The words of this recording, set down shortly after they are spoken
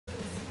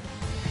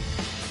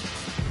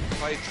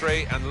Played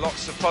three and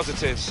lots of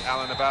positives,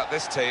 Alan, about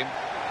this team.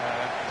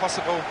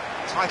 Possible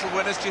title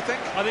winners, do you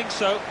think? I think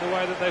so. The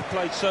way that they've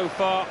played so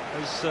far,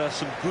 there's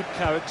some good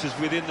characters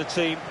within the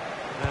team,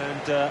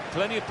 and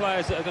plenty of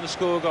players that are going to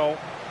score a goal.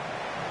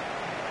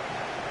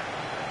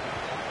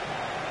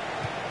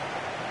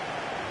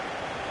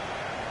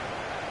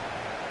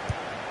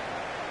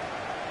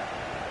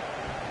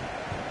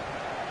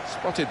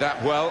 Spotted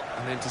that well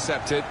and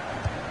intercepted.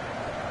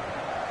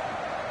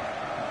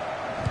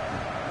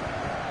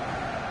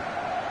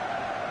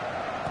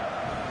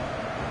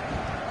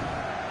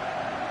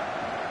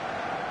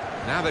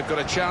 Now they've got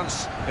a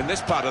chance in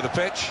this part of the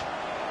pitch.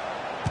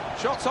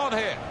 Shots on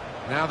here.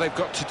 Now they've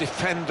got to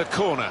defend the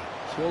corner.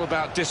 It's all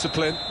about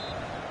discipline.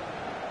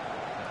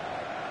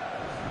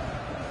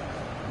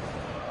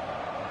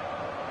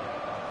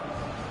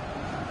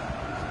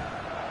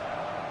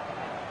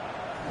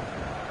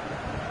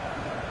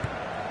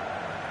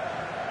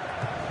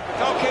 The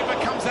goalkeeper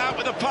comes out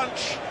with a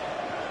punch.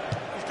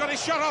 He's got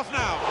his shot off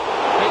now.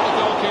 Hit the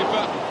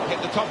goalkeeper,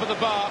 hit the top of the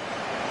bar.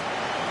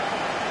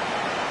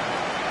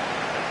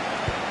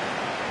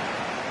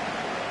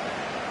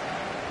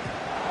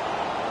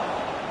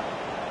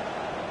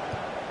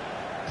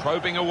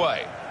 Probing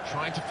away,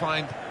 trying to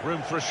find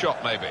room for a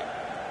shot, maybe.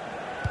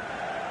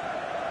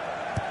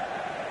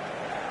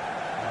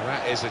 Well,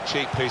 that is a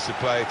cheap piece of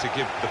play to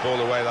give the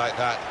ball away like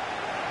that.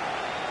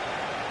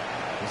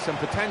 There's some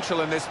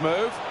potential in this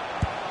move.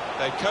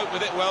 They cope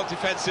with it well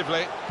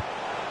defensively.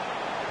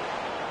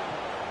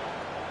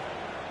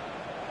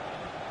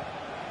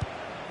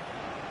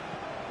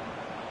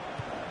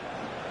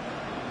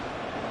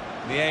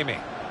 Niemi.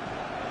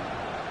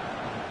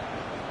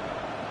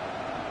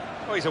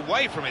 Oh, he's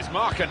away from his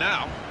marker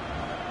now.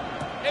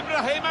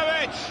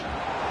 Ibrahimovic!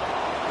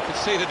 You can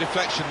see the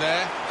deflection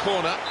there.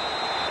 Corner.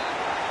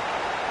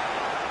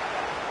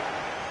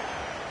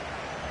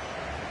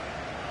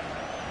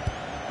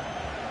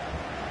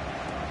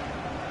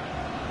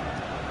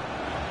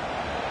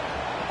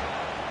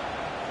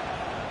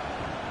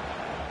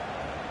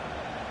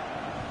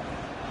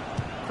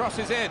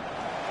 Crosses in.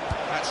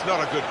 That's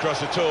not a good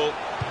cross at all,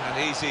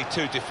 and easy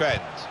to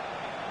defend.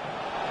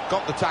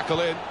 Got the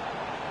tackle in.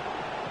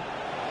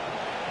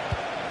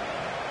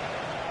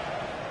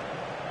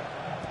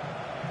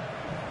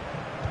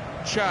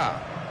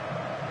 Cha.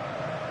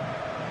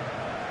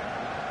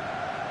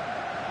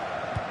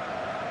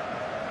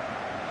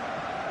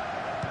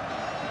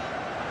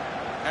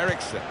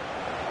 Eriksson.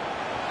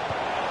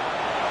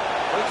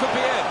 Well, it could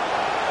be in.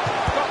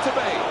 Got to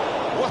be.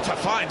 What a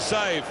fine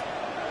save.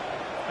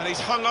 And he's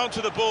hung on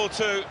to the ball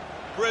too.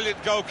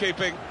 Brilliant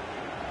goalkeeping.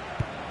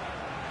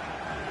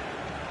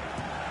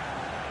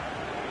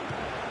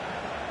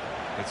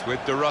 It's with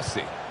De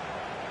Rossi.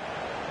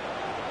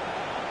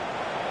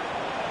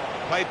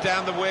 Played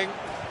down the wing,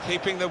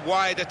 keeping the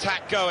wide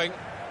attack going.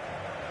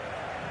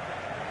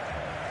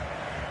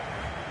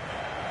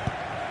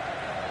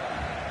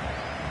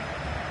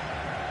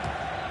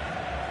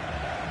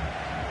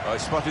 Oh, he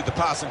spotted the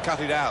pass and cut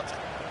it out.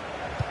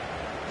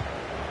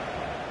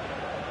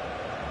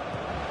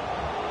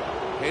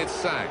 Here's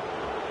Sang.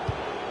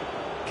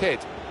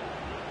 Kidd.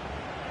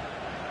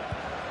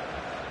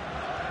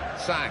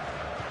 Sang.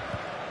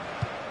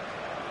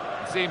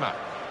 Zima.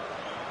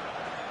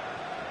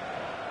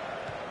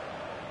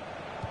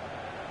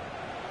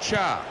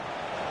 Cha.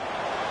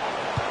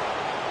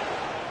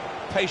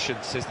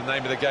 Patience is the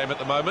name of the game at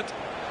the moment.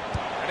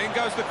 And in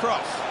goes the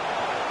cross.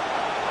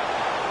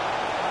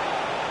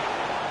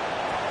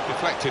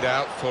 Deflected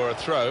out for a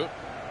throw.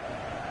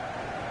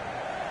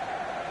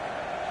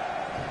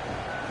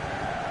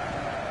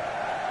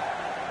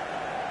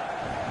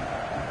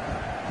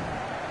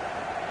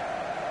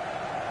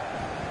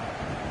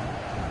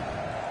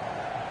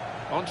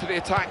 On to the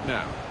attack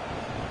now.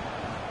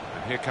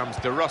 And here comes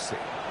De Rossi.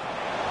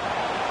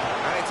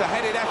 And it's a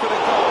headed effort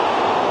at goal.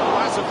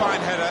 That's a fine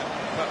header,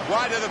 but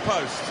wide of the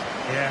post.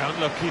 Yeah,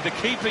 unlucky. The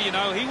keeper, you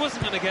know, he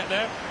wasn't going to get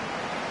there.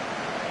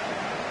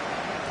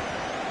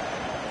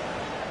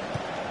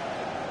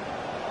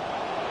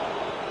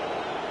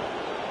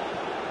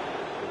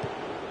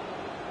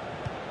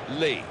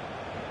 Lee.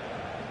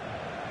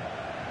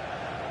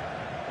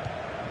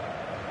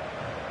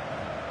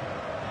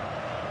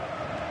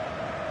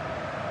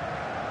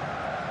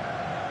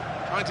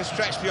 Trying to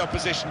stretch the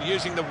opposition,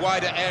 using the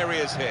wider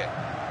areas here.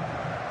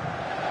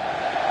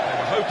 They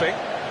were hoping,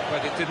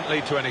 but it didn't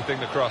lead to anything,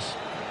 the cross.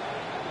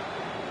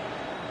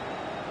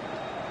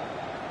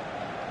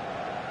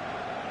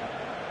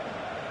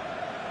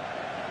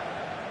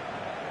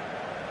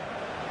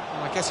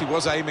 Well, I guess he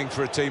was aiming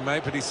for a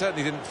teammate, but he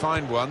certainly didn't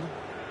find one.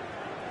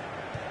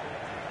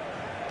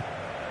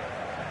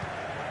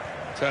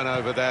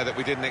 Turnover there that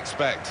we didn't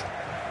expect.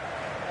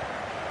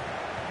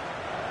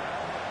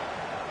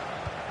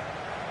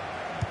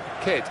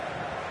 Kidd.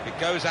 It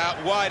goes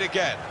out wide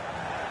again.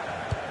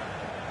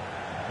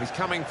 He's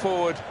coming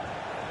forward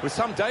with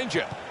some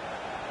danger.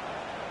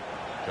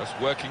 Just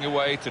working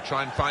away to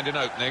try and find an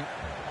opening.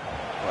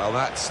 Well,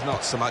 that's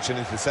not so much an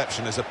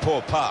interception as a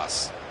poor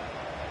pass.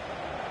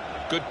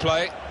 Good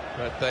play.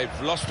 But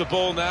they've lost the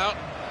ball now,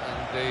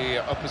 and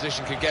the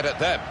opposition can get at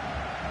them.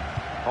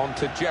 On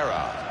to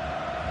Gerrard.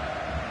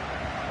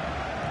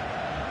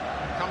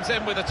 Comes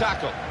in with a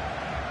tackle.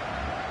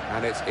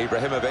 And it's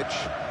Ibrahimovic.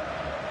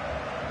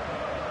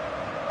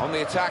 On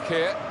the attack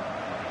here.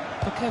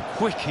 Look how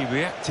quick he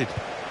reacted.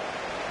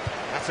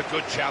 That's a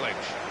good challenge.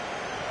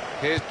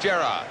 Here's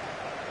Gerrard.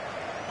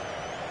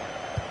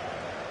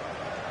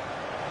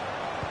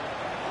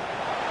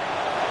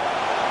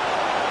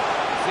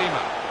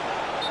 Zima.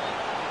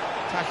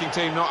 Attacking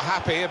team not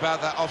happy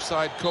about that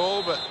offside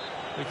call, but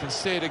we can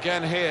see it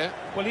again here.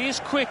 Well, he is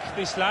quick,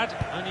 this lad,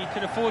 and he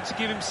can afford to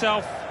give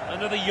himself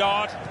another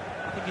yard.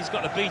 I think he's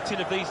got the beating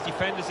of these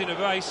defenders in a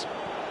race.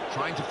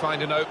 Trying to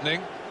find an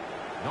opening,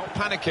 not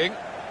panicking.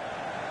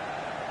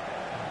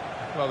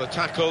 Well, the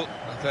tackle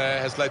there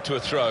has led to a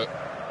throw.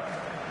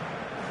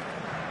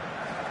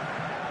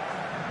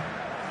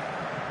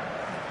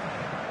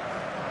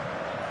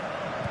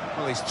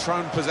 Well, he's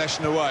thrown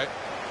possession away.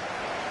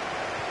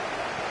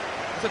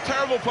 It's a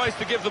terrible place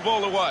to give the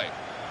ball away.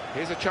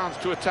 Here's a chance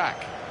to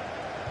attack.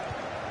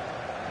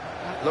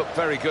 That looked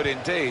very good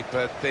indeed,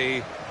 but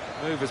the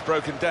move has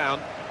broken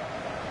down.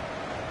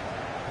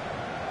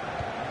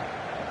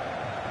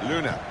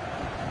 Luna.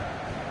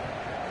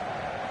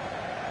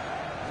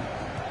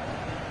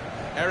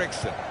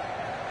 Eriksson.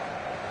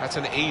 That's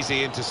an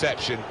easy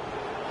interception.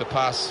 The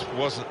pass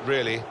wasn't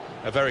really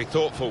a very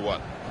thoughtful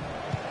one.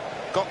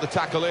 Got the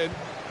tackle in.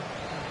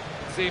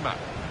 Zima.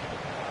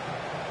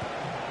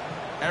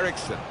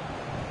 Eriksson.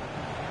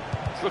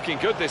 It's looking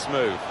good, this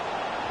move.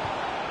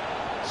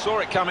 Saw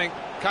it coming,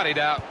 cut it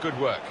out, good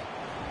work.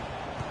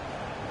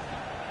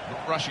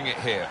 Not rushing it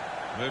here.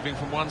 Moving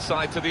from one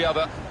side to the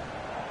other.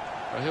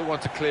 Well, he'll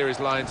want to clear his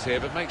lines here,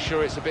 but make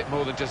sure it's a bit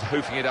more than just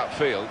hoofing it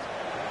upfield.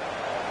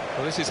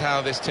 Well, this is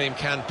how this team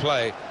can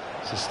play.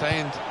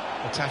 Sustained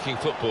attacking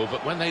football,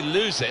 but when they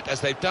lose it,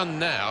 as they've done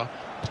now,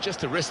 it's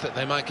just a risk that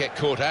they might get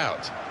caught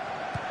out.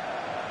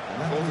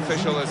 The fourth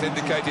official has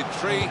indicated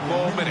 3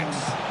 more minutes.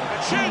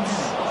 And shoots!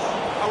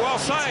 Oh, well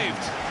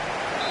saved.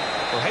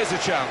 Well, here's a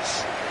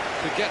chance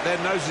to get their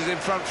noses in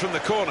front from the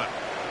corner.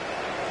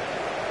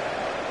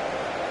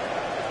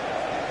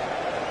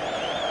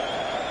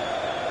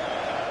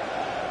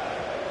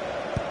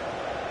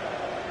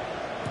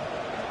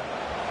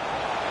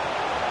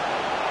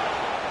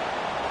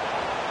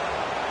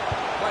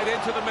 Played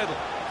into the middle.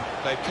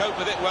 They've coped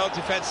with it well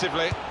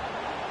defensively.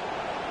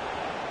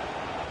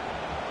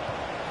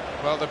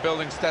 Well, they're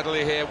building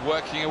steadily here,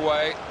 working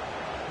away.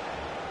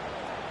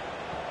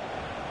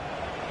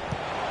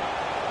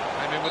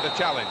 Came in with a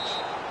challenge.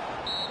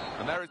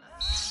 And there is...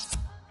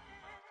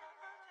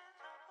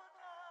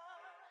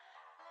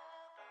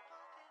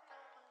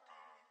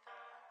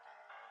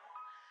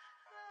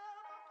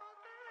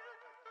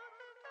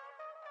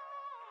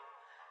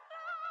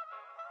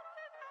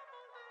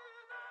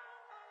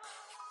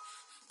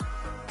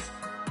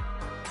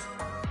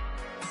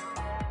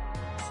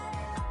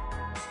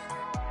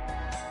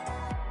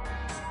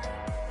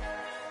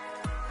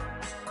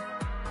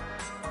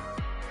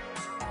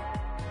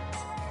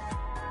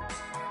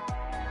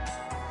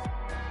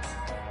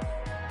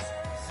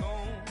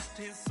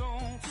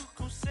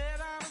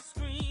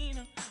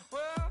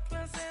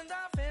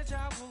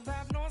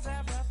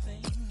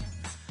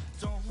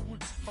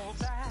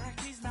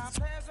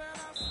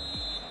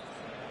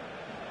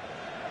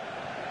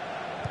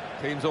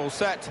 Team's all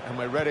set, and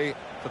we're ready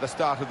for the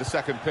start of the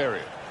second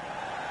period.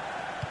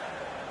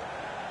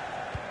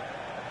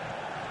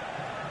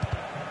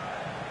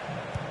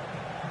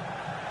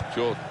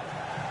 Jordan.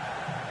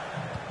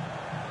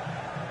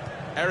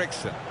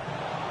 Eriksson.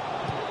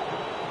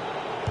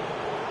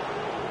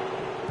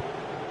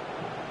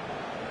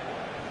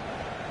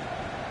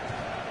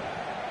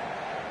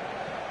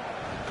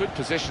 Good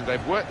position.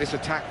 They've worked this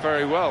attack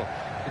very well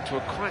into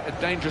quite a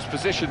dangerous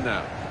position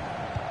now.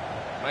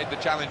 Made the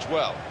challenge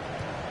well.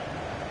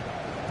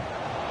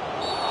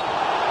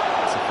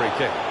 Free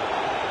kick.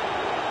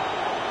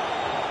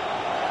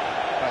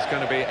 That's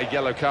going to be a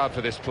yellow card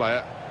for this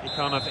player. He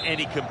can't have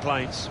any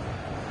complaints.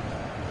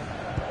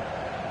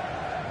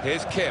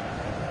 Here's Kim.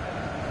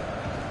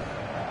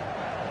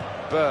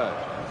 Bird.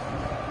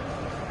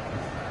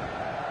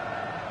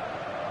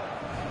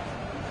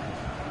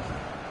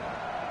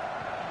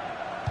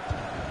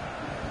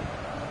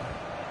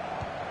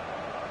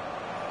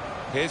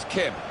 Here's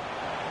Kim.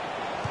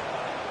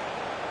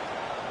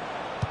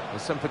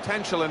 There's some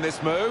potential in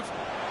this move.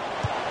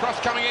 Cross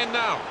coming in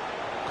now.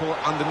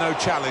 Caught under no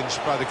challenge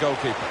by the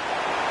goalkeeper.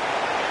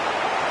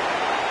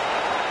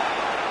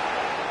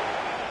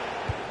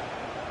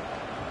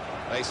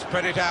 They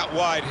spread it out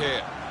wide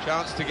here.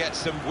 Chance to get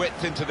some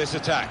width into this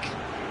attack.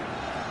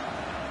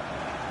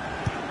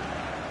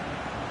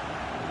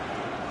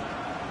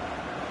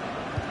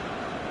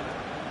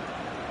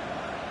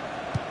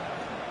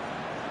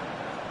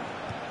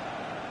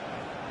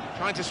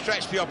 Trying to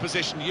stretch the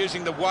opposition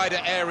using the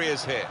wider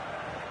areas here.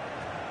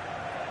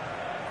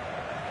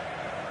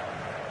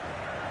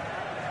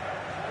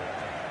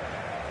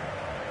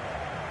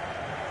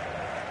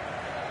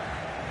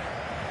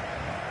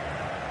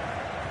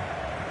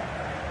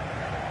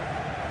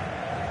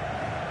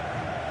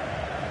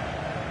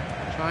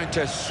 Trying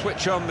to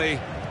switch on the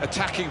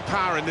attacking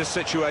power in this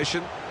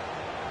situation.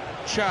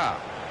 Cha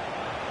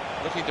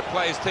looking to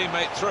play his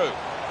teammate through.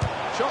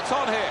 Shots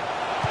on here.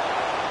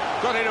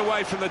 Got it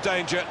away from the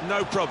danger,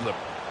 no problem.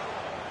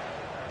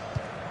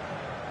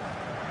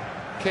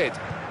 Kidd.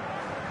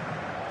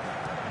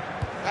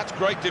 That's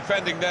great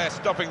defending there,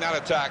 stopping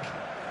that attack.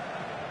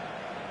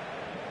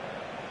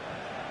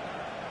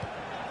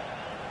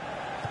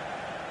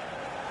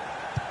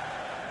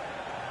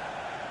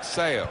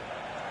 Sale.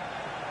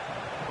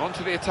 On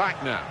to the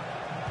attack now.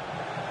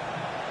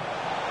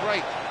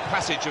 Great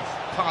passage of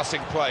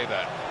passing play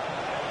there.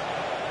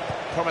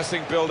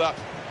 Promising build-up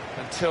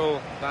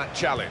until that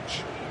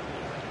challenge.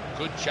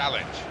 Good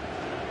challenge.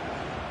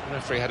 The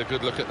referee had a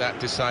good look at that,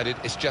 decided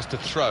it's just a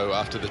throw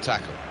after the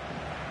tackle.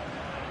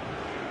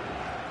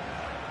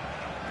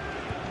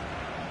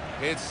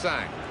 Here's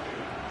Sang.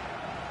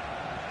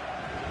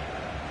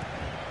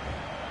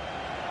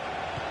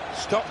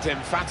 Stopped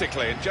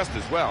emphatically and just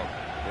as well.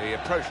 The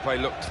approach play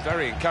looked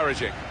very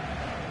encouraging.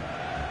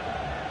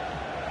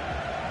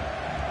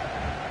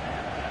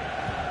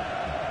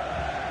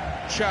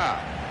 Cha.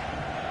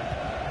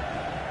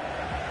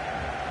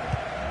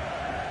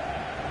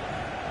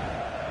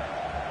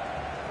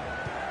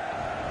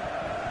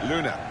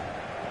 Luna.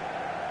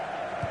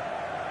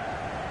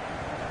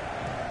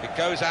 It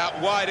goes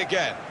out wide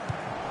again.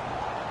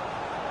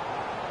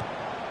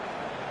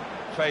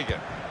 Fagan.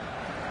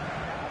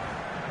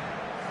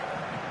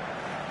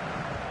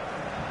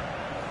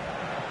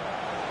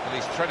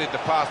 And he's threaded the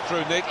pass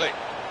through neatly.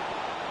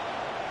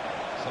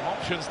 Some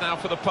options now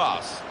for the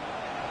pass.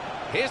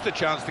 Here's the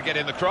chance to get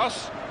in the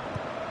cross.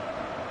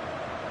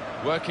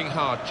 Working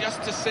hard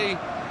just to see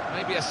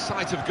maybe a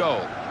sight of goal.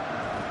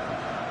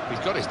 He's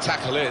got his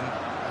tackle in,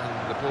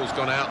 and the ball's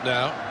gone out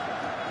now.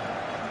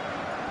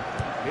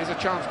 Here's a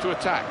chance to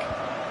attack.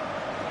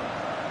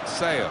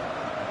 Sale.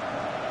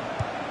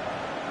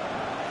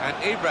 And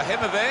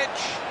Ibrahimovic.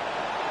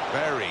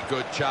 Very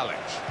good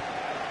challenge.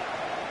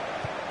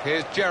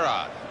 Here's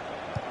Gerrard.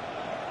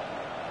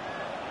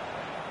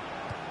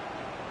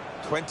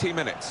 20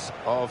 minutes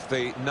of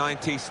the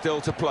 90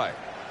 still to play.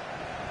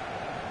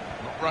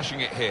 Not rushing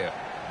it here.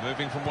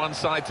 Moving from one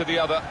side to the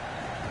other.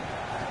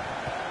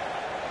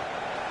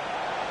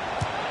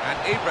 And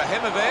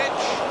Ibrahimovic.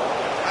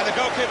 And the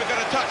goalkeeper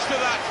going to touch to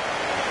that.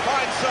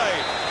 Fine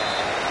save.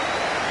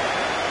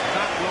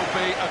 That will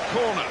be a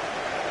corner.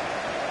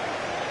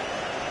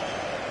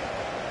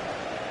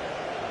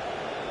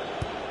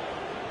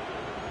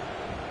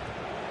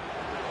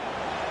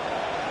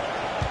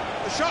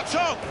 The shot's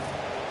on.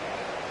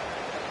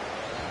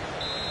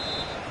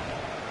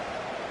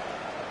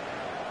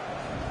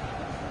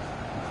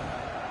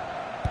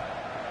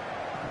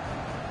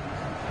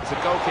 It's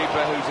a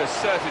goalkeeper who's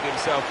asserted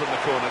himself from the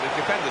corner. The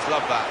defenders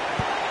love that.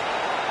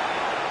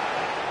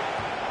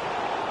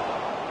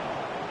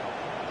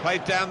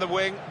 Played down the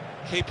wing,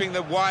 keeping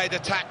the wide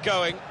attack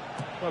going.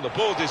 Well, the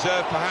ball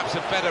deserved perhaps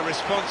a better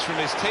response from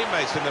his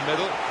teammates in the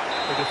middle.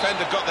 The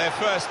defender got there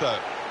first, though.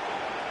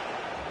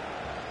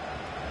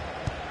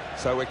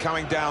 So we're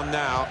coming down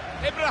now.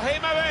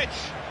 Ibrahimovic!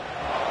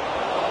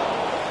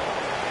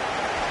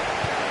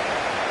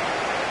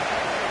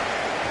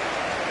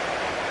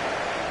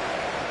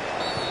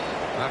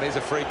 That is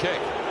a free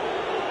kick.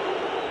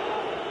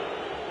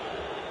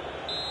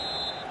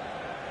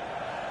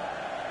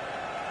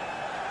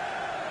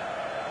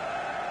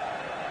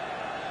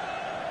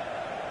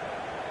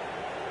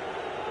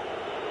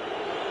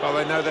 Well,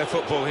 they know their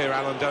football here,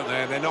 Alan, don't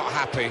they? And they're not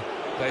happy.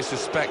 They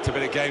suspect a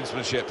bit of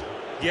gamesmanship.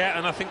 Yeah,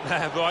 and I think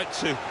they're right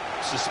to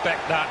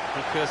suspect that,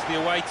 because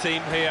the away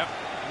team here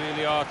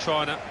really are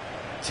trying to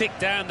tick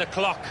down the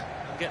clock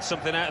and get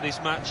something out of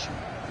this match.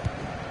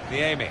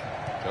 Niemi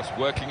just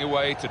working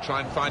away to try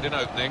and find an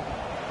opening.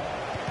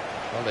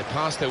 Well, they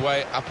passed their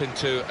way up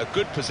into a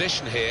good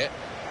position here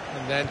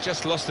and then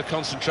just lost the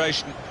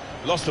concentration,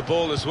 lost the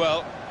ball as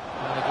well,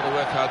 and they've got to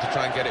work hard to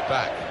try and get it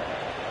back.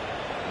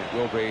 It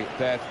will be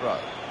their throw.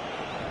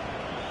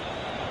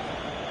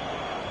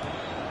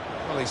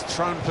 Well, he's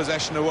thrown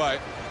possession away.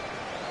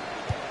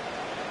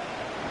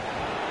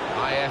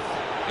 IF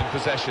in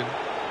possession.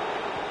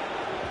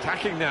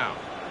 Attacking now.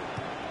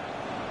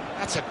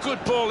 That's a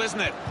good ball,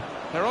 isn't it?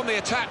 They're on the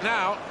attack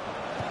now.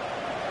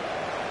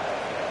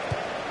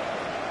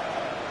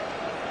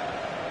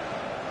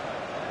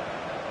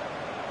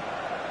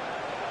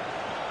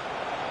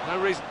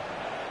 No reason.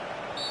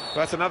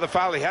 That's another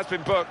foul. He has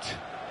been booked.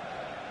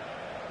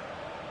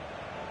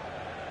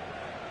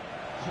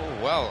 Oh,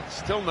 well,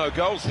 still no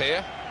goals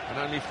here, and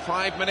only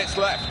 5 minutes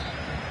left.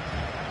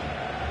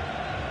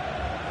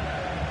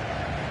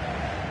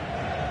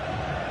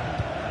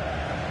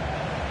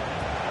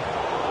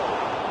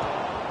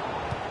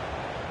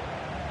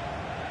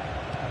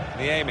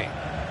 Niemi.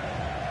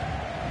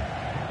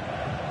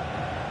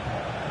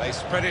 They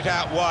spread it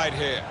out wide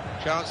here.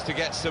 Chance to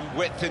get some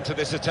width into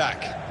this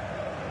attack.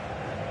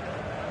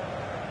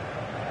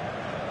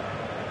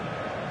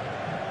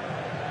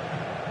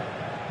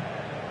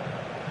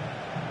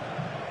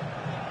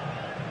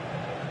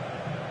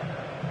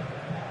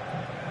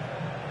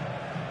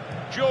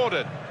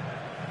 Jordan.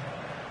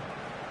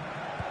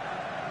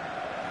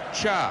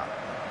 Cha.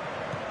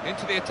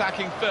 Into the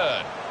attacking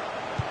third.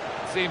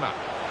 Zima.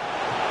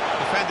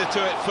 Defender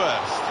to it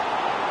first.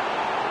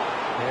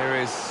 Here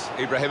is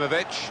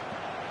Ibrahimovic.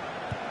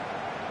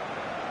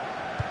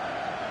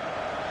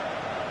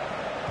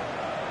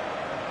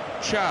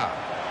 Cha.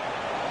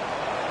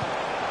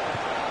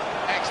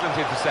 Excellent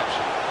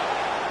interception.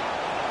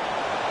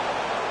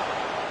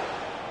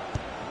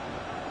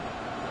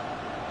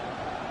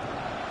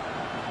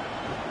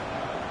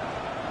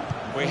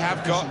 We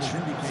have got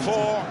 4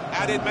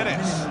 added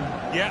minutes.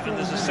 Yeah, and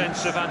there's a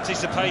sense of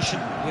anticipation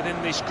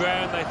within this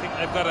ground. They think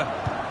they've got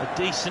a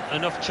decent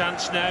enough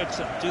chance now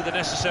to do the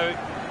necessary.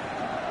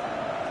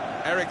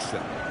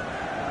 Eriksson.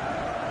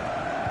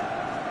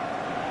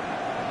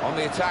 On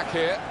the attack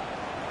here.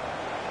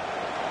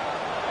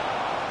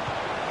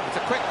 It's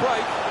a quick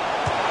break.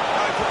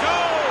 Going for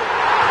goal!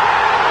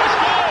 It's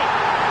goal!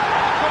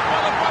 Could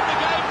well have won the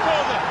game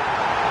for them.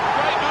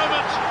 Great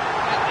moment.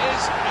 It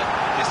is a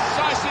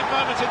decisive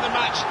moment in the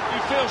match,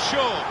 you feel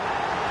sure.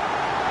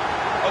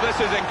 Oh,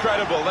 this is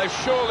incredible. They've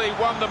surely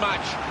won the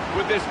match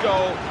with this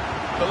goal.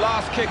 The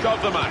last kick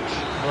of the match.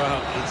 Well,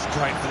 it's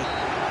great for them.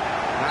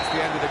 That's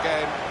the end of the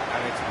game,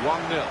 and it's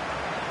 1-0.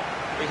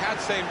 We had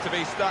seemed to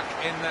be stuck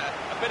in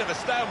a bit of a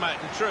stalemate,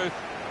 in truth,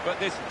 but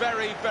this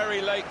very, very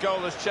late goal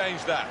has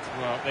changed that.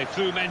 Well, they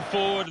threw men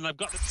forward and they've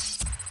got...